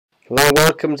Hello and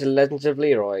welcome to Legends of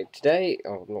Leroy. Today,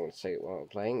 I'm not going to say what I'm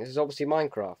playing. This is obviously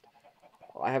Minecraft.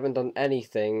 I haven't done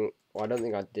anything, or I don't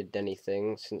think I did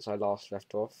anything since I last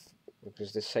left off,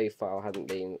 because this save file hadn't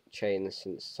been changed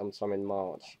since sometime in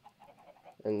March.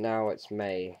 And now it's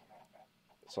May,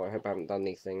 so I hope I haven't done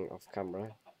anything off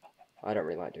camera. I don't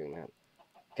really like doing that.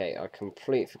 Okay, I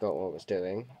completely forgot what I was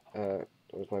doing. What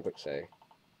does my book say?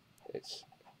 It's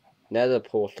Nether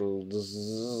Portal.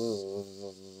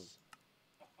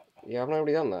 Yeah, I've not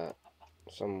really done that.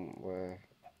 Somewhere.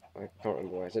 I can't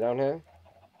remember where. Is it down here?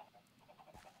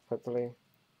 Hopefully.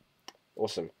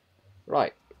 Awesome.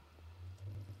 Right.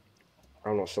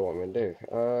 I'm not sure what I'm going to do.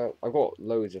 I've got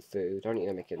loads of food. I don't need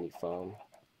to make any farm.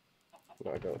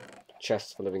 No, I've got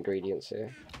chests full of ingredients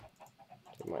here.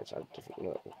 So I might add different...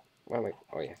 No. Where am I?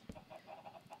 Oh, yeah.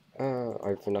 I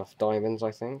have enough diamonds,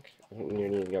 I think. I don't really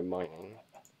need to go mining.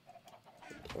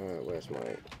 Where's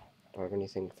my... Do I have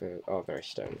anything for... Oh, very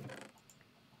stone.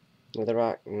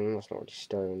 Netherrack? That's not really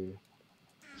stone.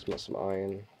 Smell some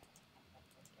iron.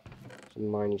 Some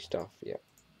mining stuff, yeah.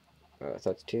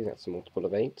 32, that's a multiple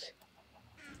of 8.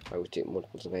 I always do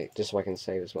multiples of 8, just so I can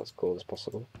save as much gold as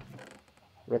possible.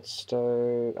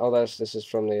 Redstone... Oh, this is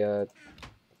from the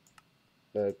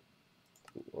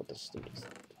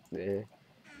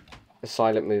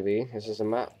silent movie. This is a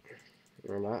map.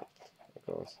 Or a map, of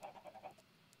course.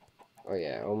 Oh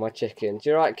yeah, all my chickens.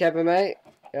 You right, Kevin, mate?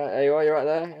 Yeah, there you are, you're right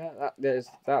there? Yeah, there's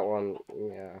that one.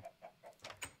 Yeah.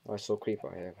 I saw a creeper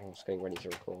right here. I was getting ready to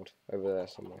record. Over there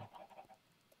somewhere.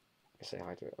 I say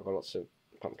hi to it. I've got lots of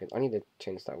pumpkins. I need to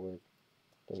change that word.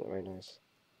 Doesn't look very nice.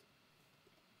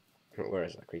 Where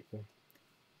is that creeper?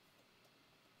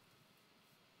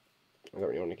 I don't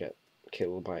really want to get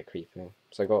killed by a creeper.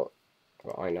 So I got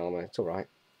iron armor. It's alright.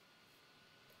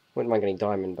 Wouldn't mind getting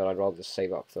diamond, but I'd rather just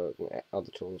save up for other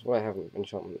tools. Well, I haven't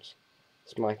enchantments.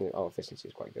 Smiting efficiency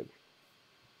is quite good.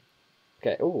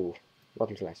 Okay, ooh.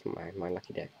 Welcome to last my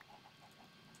lucky day.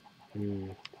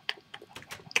 Who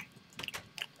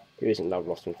isn't love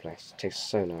lost in flesh? It tastes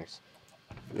so nice.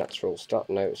 Natural stuff.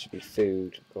 No, it should be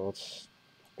food. God.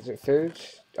 Is it food?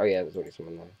 Oh yeah, there's already some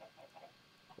in there.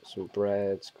 Got some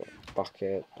bread, got a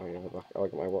bucket. Oh yeah, a bucket. Oh, I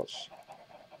got my watch.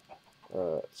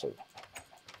 So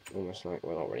almost like,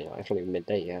 well, not really. It's not even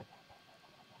midday yet.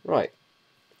 Right.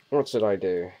 What should I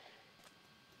do?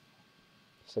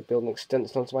 So build an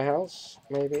extension onto my house,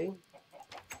 maybe.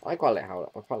 I quite like how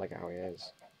it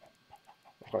is.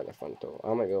 I quite like the front door.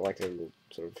 I might go like a little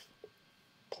sort of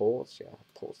port. Yeah,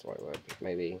 port's the right word.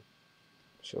 Maybe.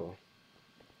 Sure.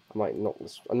 I might knock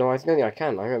this. No, I think I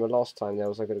can. I remember last time there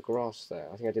was a bit of grass there.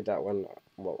 I think I did that one,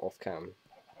 well, off cam.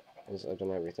 I've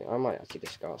done everything. I might actually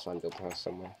just go outside and build a house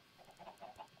somewhere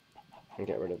and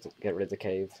get rid of the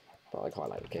cave. But I quite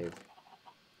like the cave.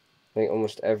 I think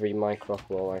almost every Minecraft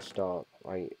world I start,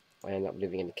 I end up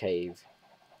living in a cave.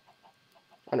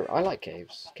 I like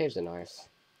caves. Caves are nice.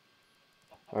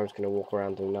 I was gonna walk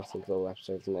around doing nothing for the whole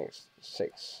episode for the next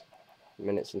 6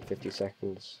 minutes and 50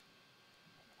 seconds.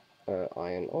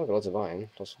 Iron. Oh, I got lots of iron.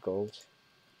 Lots of gold.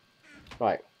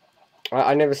 Right.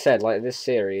 I never said, like, this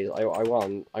series, I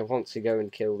want to go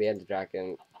and kill the Ender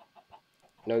Dragon.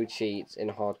 No cheats, in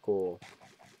hardcore.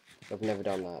 I've never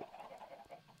done that.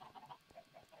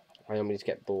 I normally just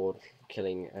get bored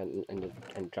killing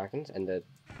and dragons, Ender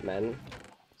men.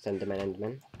 Endermen,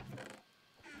 Endermen.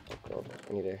 Oh god,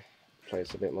 I need to play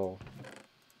this a bit more.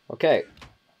 Okay.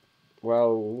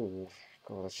 Well, ooh,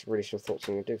 god, I really should have thought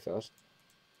something to do first.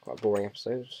 Quite a boring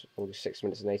episode. Only 6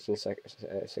 minutes and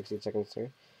 16 seconds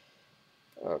through.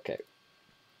 Okay.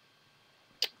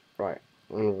 Right.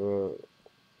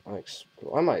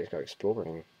 I might go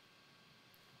exploring.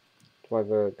 Do I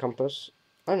have a compass?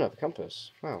 I don't have a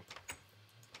compass. Wow. I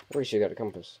really should get a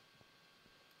compass.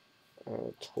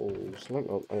 Tools.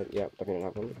 No, yeah, definitely don't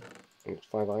have one. And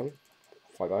 5 iron.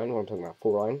 5 iron, what I'm talking about?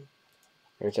 4 iron.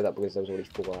 I only said that because there was already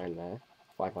 4 iron there.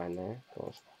 5 iron there, of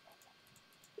course.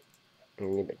 I'm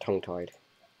getting a bit tongue-tied.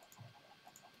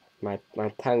 My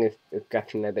tongue is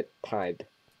getting a bit tied.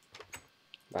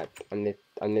 Right, I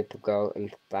need to go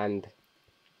and find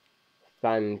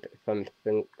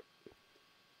something.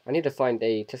 I need to find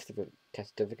a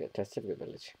testificate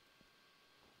village.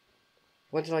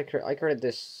 When did I create? I created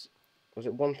this. Was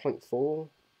it 1.4?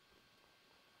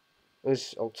 It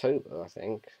was October, I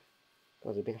think.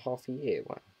 God, it's been half a year.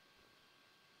 Wow.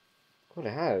 God,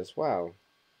 it has. Wow.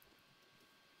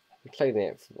 I played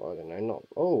it for, I don't know, not.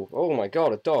 Oh my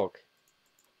God, a dog.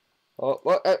 Oh,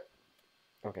 what?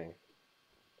 Okay.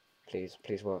 Please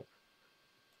work.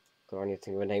 God, I need to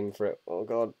think of a name for it. Oh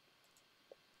God.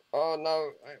 Oh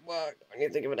no, it worked. I need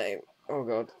to think of a name. Oh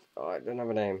God. Oh, I don't have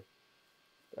a name.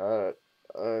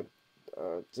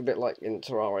 It's a bit like in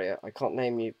Terraria. I can't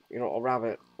name you. You're not a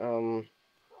rabbit. Oh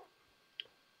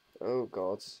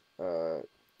God.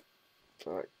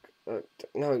 Fuck.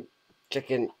 No.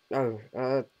 Chicken. No.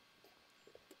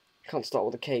 Can't start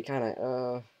with a K, can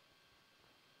I?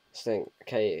 Think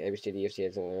K, A, B, C, D, F, C,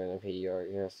 H, N, P, U,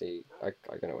 R, C. I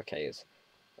don't know what K is.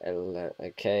 L,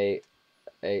 K,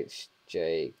 H,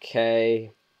 J,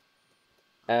 K,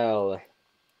 L.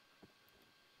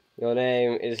 Your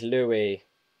name is Louis.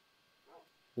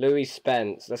 Louis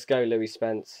Spence. Let's go, Louis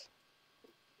Spence.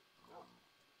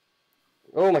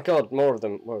 Oh my God, more of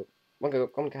them. Whoa. I'm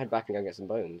gonna head back and go get some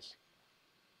bones.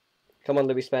 Come on,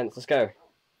 Louis Spence. Let's go.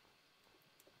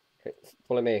 Okay,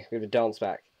 follow me. We have to dance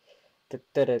back. Oh,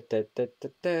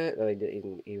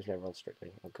 he was never on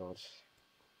Strictly. Oh God.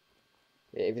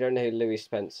 If you don't know who Louis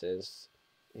Spence is,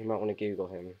 you might want to Google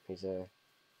him. He's a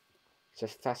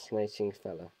fascinating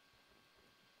fella.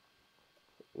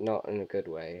 Not in a good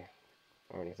way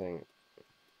or anything.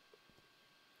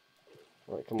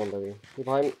 Right, come on, Louis. You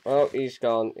behind me? Oh, he's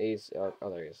gone. He's oh,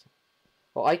 there he is.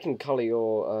 Oh, I can colour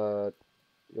your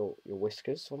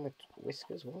whiskers. What am I,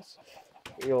 whiskers? What?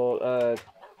 Your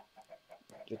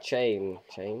chain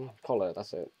collar.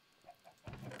 That's it.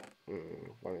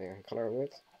 What do you think I can colour it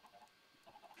with?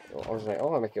 I was like,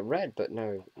 oh, I make it red, but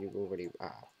no, you already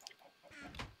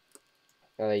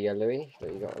there you go, Louis. So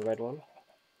you got a red one.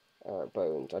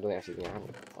 Bones. I don't actually think I have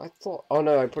it. I thought. Oh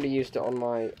no, I probably used it on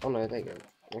my. Oh no, there you go.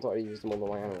 I thought I used them on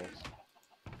my animals.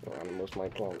 Not animals, my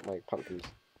pumpkins.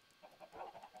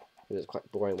 It was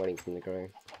quite boring waiting for them to grow.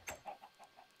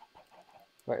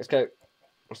 Right, let's go.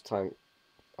 What's time?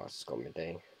 Oh, it's got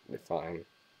midday. We're fine.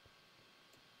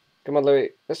 Come on,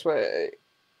 Louis. This way.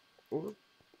 Where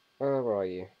are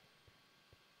you?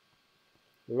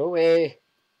 Louis!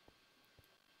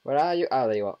 Where are you? Oh,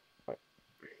 there you are. Right.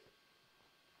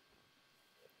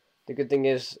 The good thing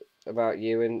is about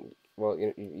you, and well,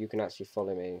 you can actually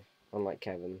follow me, unlike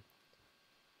Kevin.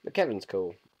 But Kevin's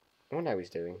cool. I wonder how he's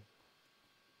doing.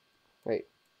 Wait,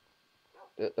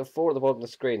 the four at the bottom of the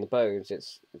screen, the bones,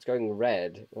 it's going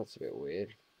red. That's a bit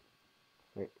weird.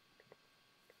 Wait,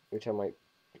 every time I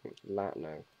land,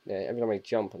 no, yeah, every time I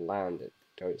jump and land, it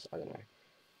goes. I don't know.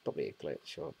 Probably a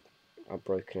glitch, or I've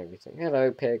broken everything.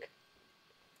 Hello, pig.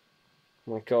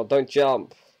 Oh my God, don't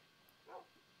jump.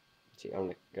 Gee, I'm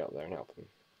gonna go up there and help him.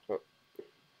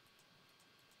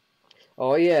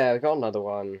 Oh yeah, I got another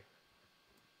one.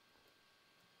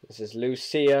 This is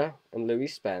Lucia and Louis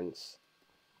Spence.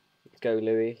 Let's go,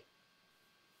 Louis.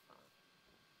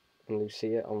 And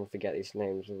Lucia. I'm gonna forget these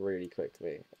names really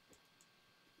quickly.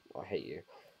 I hate you.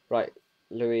 Right,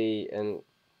 Louis and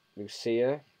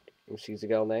Lucia. Lucia's a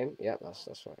girl name. Yep,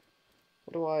 that's right.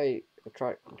 What do I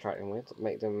attract them with?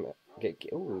 Make them get.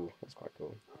 Ooh, that's quite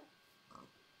cool.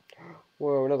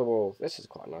 Whoa, another wall. This is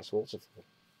quite a nice waterfall.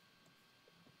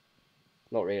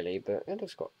 Not really, but it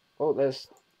looks quite. Oh, there's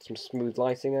some smooth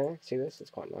lighting there. See this? It's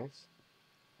quite nice.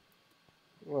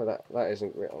 Well, that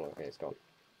isn't real. Oh, okay, it's gone.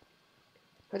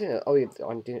 I didn't know. Oh, yeah,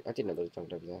 I didn't know there was a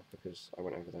jungle over there because I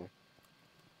went over there.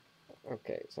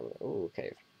 Okay, so oh,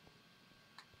 cave.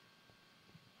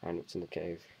 And it's in the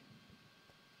cave.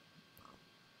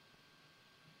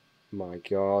 My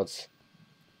God.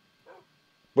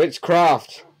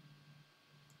 Witchcraft!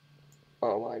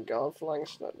 Oh my God, flying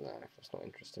snow. Nah, that's not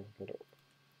interesting.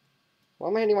 Why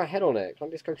am I hitting my head on it? Can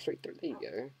I just go straight through? There you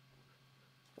go.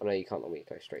 Oh no, you can't let me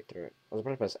go straight through it. I was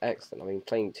about to press X then. I've been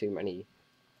playing too many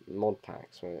mod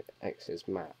packs where X is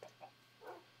map.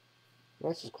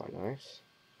 Well, this is quite nice.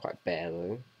 Quite bare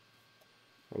though,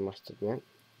 I must admit.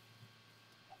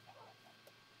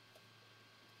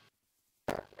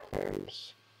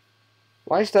 Homes.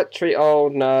 Why is that tree? Oh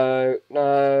no,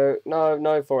 no, no,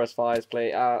 no forest fires,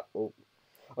 please. Oh.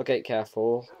 Okay,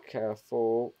 careful,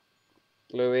 careful.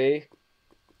 Louis.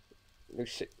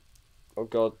 Lucy. Oh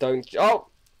God, don't. Oh!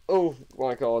 Oh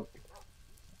my God.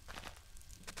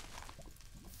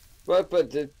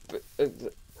 Okay.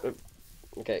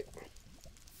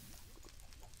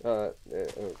 Oh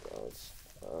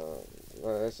God.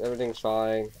 Everything's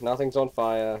fine. Nothing's on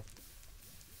fire.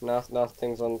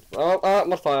 Nothing's on. Oh,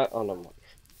 I'm on fire. Oh no, I'm not.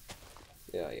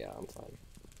 Yeah, I'm fine.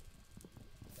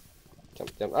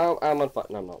 Jump. Oh, I'm on fire.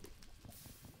 No, I'm not.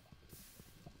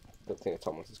 Don't think a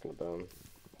top monster's gonna burn.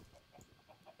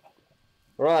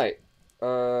 Right.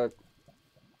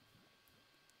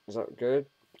 Is that good?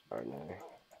 I don't know.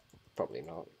 Probably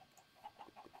not.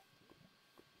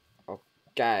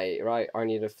 Okay, right. I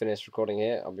need to finish recording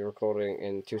here. I'll be recording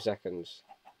in 2 seconds.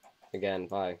 Again,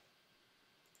 bye.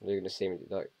 You're gonna see me.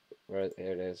 Look, here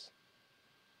it is.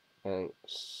 And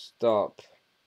stop.